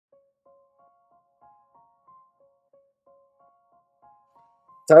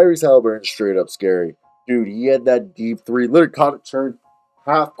Tyrese Haliburton straight up scary. Dude, he had that deep three. Literally caught it turned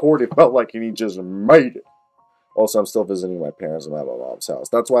half court. It felt like, and he just made it. Also, I'm still visiting my parents. I'm at my mom's house.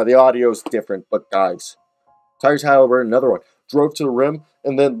 That's why the audio is different. But guys, Tyrese Haliburton, another one, drove to the rim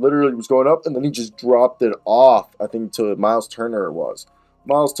and then literally was going up and then he just dropped it off. I think to Miles Turner it was.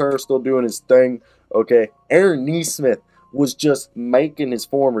 Miles Turner still doing his thing. Okay, Aaron Nesmith was just making his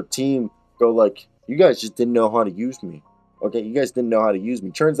former team go like, you guys just didn't know how to use me. Okay, you guys didn't know how to use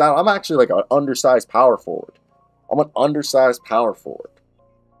me. Turns out I'm actually like an undersized power forward. I'm an undersized power forward.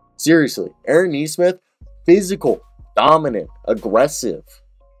 Seriously, Aaron Nesmith, physical, dominant, aggressive,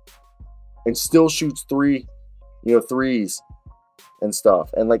 and still shoots threes and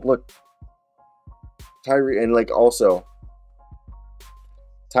stuff. And like, look, Tyrese, and like also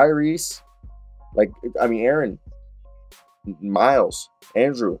Tyrese, like, I mean, Aaron, Miles,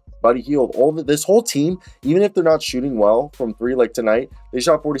 Andrew, Buddy Hield, this whole team, even if they're not shooting well from three like tonight, they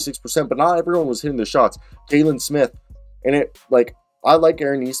shot 46%, but not everyone was hitting their shots. Jalen Smith, and it, like, I like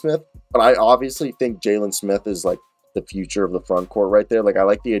Aaron Nesmith, but I obviously think Jalen Smith is like the future of the front court right there. Like, I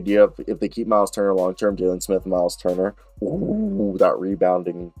like the idea of if they keep Miles Turner long term, Jalen Smith and Miles Turner, ooh, that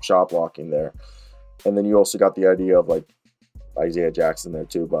rebounding shot blocking there. And then you also got the idea of like Isaiah Jackson there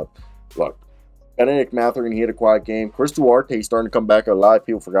too. But look, Benedict Mathurin, he had a quiet game. Chris Duarte starting to come back alive.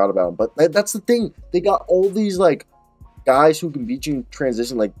 People forgot about him. But that's the thing. They got all these like guys who can beat you in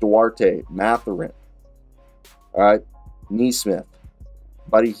transition, like Duarte, Mathurin, all right, Nesmith,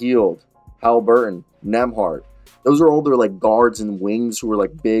 Buddy Hield, Haliburton, Nembhard. Those are all their like guards and wings who are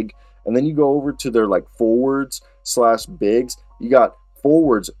like big. And then you go over to their like forwards / bigs. You got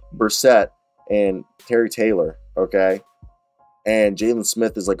forwards, Brissett and Terry Taylor, okay? And Jalen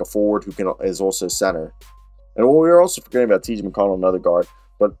Smith is like a forward who is also center. And we were also forgetting about TJ McConnell, another guard.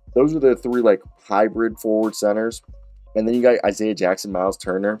 But those are the three like hybrid forward centers. And then you got Isaiah Jackson, Miles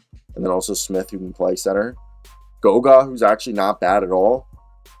Turner, and then also Smith who can play center. Goga, who's actually not bad at all.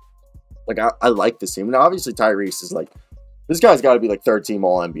 Like, I like this team. And obviously Tyrese is like, this guy's got to be like third team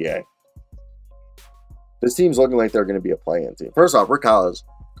All NBA. This team's looking like they're going to be a play-in team. First off, Rick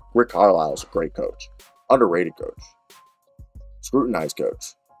Carlisle is a great coach. Underrated coach. Scrutinized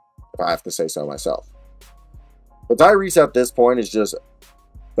coach, if I have to say so myself. But Tyrese at this point is just,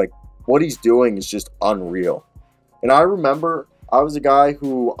 like, what he's doing is just unreal. And I remember I was a guy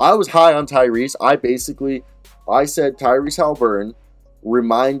who, I was high on Tyrese. I said Tyrese Haliburton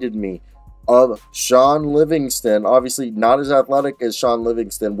reminded me of Sean Livingston. Obviously not as athletic as Sean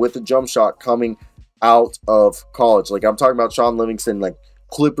Livingston with a jump shot coming out of college. Like, I'm talking about Sean Livingston, like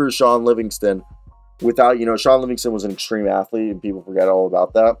Clippers Sean Livingston. Without, Sean Livingston was an extreme athlete, and people forget all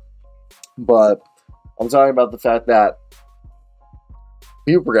about that. But I'm talking about the fact that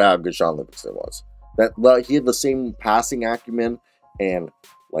people forget how good Sean Livingston was. That he had the same passing acumen and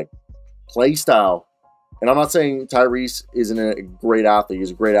like play style. And I'm not saying Tyrese isn't a great athlete.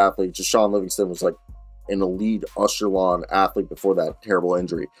 He's a great athlete. Just Sean Livingston was like an elite echelon athlete before that terrible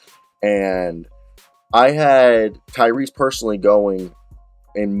injury. And I had Tyrese personally going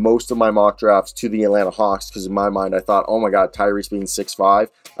in most of my mock drafts to the Atlanta Hawks, because in my mind I thought, oh my god, Tyrese being 6'5",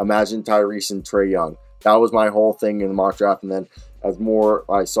 imagine Tyrese and Trae Young. That was my whole thing in the mock draft. And then as more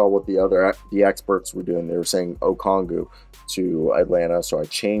I saw what the experts were doing, they were saying Okongwu to Atlanta, so I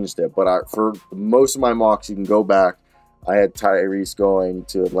changed it. But for most of my mocks, you can go back, I had Tyrese going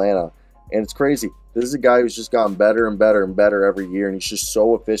to Atlanta, and it's crazy. This is a guy who's just gotten better and better and better every year, and he's just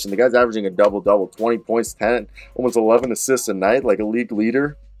so efficient. The guy's averaging a double-double, 20 points, 10, almost 11 assists a night, like a league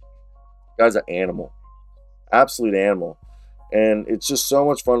leader. The guy's an animal. Absolute animal. And it's just so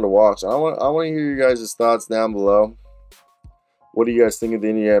much fun to watch. I want to hear you guys' thoughts down below. What do you guys think of the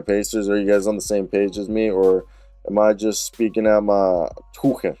Indiana Pacers? Are you guys on the same page as me, or am I just speaking out my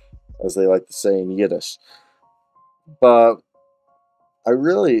tuche, as they like to say in Yiddish? But I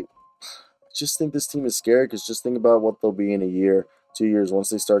just think this team is scary, because just think about what they'll be in a year, 2 years, once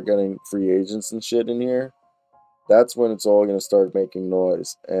they start getting free agents and shit in here. That's when it's all going to start making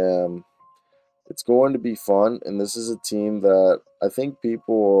noise. And it's going to be fun, and this is a team that I think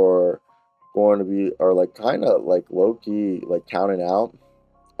people are like kind of like low-key like counting out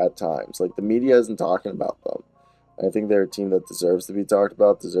at times. Like, the media isn't talking about them. I think they're a team that deserves to be talked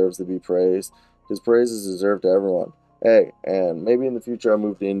about, deserves to be praised, because praise is deserved to everyone. Hey, and maybe in the future I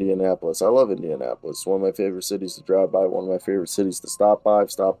move to Indianapolis. I love Indianapolis. It's one of my favorite cities to drive by, one of my favorite cities to stop by.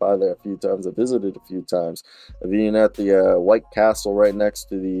 I've stopped by there a few times. I've visited a few times. I've been at the White Castle right next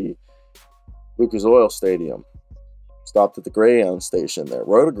to the Lucas Oil Stadium. Stopped at the Greyhound station there.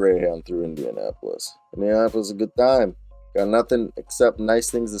 Rode a Greyhound through Indianapolis. Indianapolis is a good time. Got nothing except nice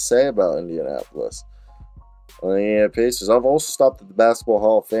things to say about Indianapolis. Yeah, Pacers. I've also stopped at the Basketball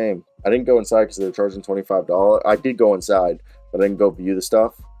Hall of Fame. I didn't go inside because they were charging $25. I did go inside, but I didn't go view the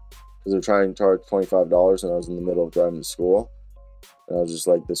stuff because they're trying to charge $25, and I was in the middle of driving to school. And I was just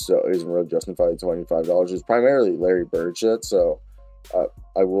like, this isn't really justified $25. It's primarily Larry Bird shit, so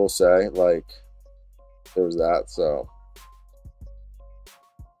I will say, like, there was that, so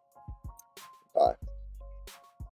bye.